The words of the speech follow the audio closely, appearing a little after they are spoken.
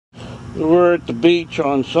We're at the beach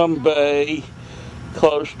on some bay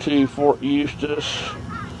close to Fort Eustis.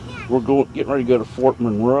 We're getting ready to go to Ft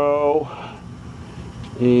Monroe.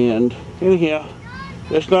 And anyhow,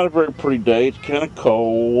 it's not a very pretty day. It's kind of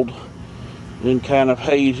cold and kind of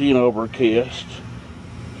hazy and overcast.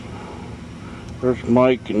 There's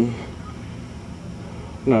Mike and...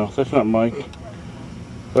 no, that's not Mike.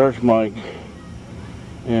 There's Mike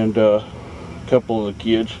and a couple of the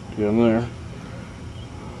kids down there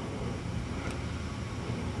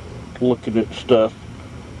looking at stuff.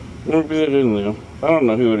 Maybe that isn't them. I don't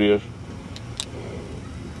know who it is.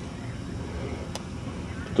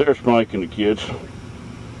 There's Mike and the kids.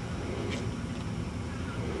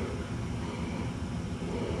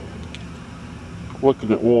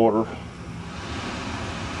 Looking at water.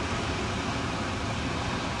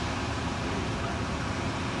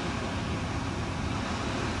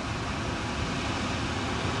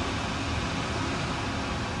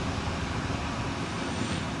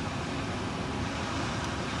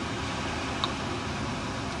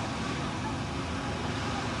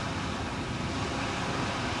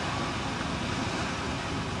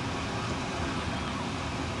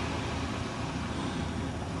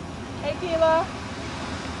 Hey, Keela.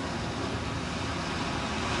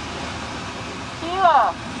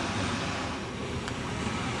 Keela.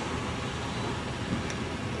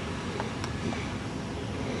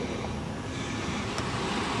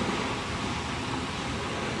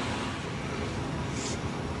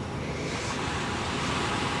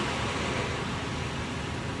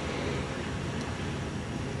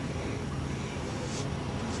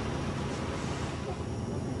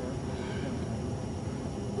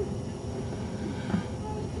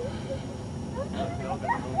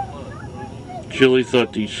 Chili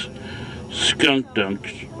thought these skunk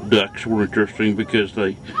ducks were interesting because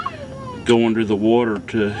they go under the water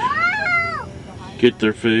to get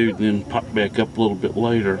their food and then pop back up a little bit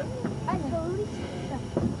later.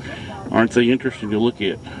 Aren't they interesting to look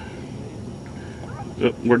at?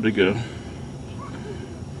 Oh, where'd they go?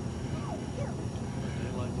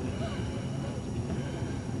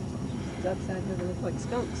 Ducks out here that look like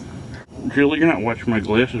skunks. Julie, you're not watching my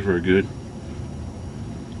glasses very good.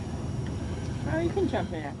 Oh, you can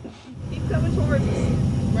jump in. Keep coming towards us,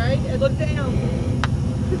 right? And look down.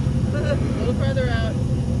 A little further out.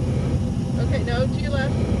 Okay, no, to your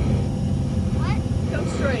left. What? Come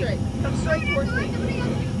straight. Come straight towards me.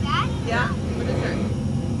 Yeah? What is that?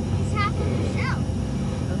 It's half of the shell.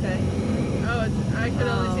 Okay. Oh, it's, I could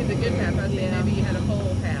only see the good half. I was saying maybe you had a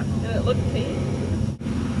whole half. And it looked pink.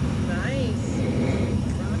 Nice.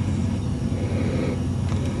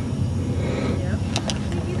 Yep.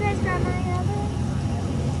 Did you guys grab my other?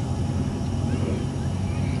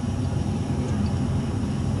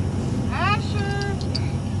 Asher!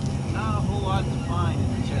 Not a whole lot to find in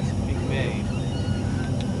the Chesapeake Bay.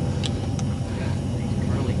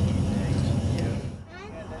 Really cute things.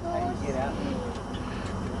 Get out.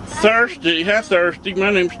 Thirsty? Hi, Thirsty.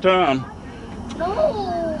 My name's Tom. No,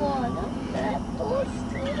 not that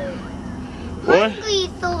thirsty. What? Hungry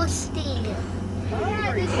thirsty.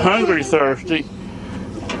 Hungry Thirsty.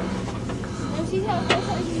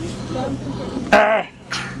 Ah.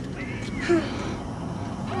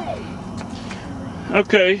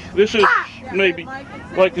 Okay, this is maybe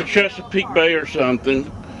like the Chesapeake Bay or something.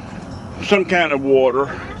 Some kind of water.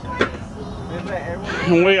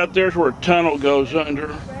 And way out there's where a tunnel goes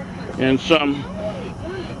under. And some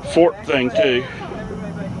fort thing too.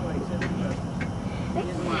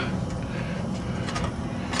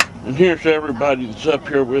 And here's everybody that's up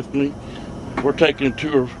here with me. We're taking a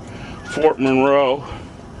tour of Ft Monroe.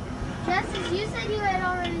 Justice, you said you had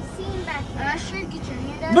already seen back there. Asher, get your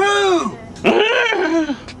hand up. Boo!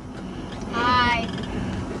 Hi.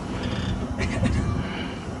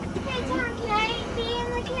 Hey, Tom, can I be in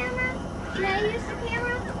the camera? Can I use the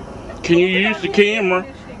camera? Can you use the camera?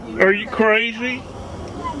 Are you crazy?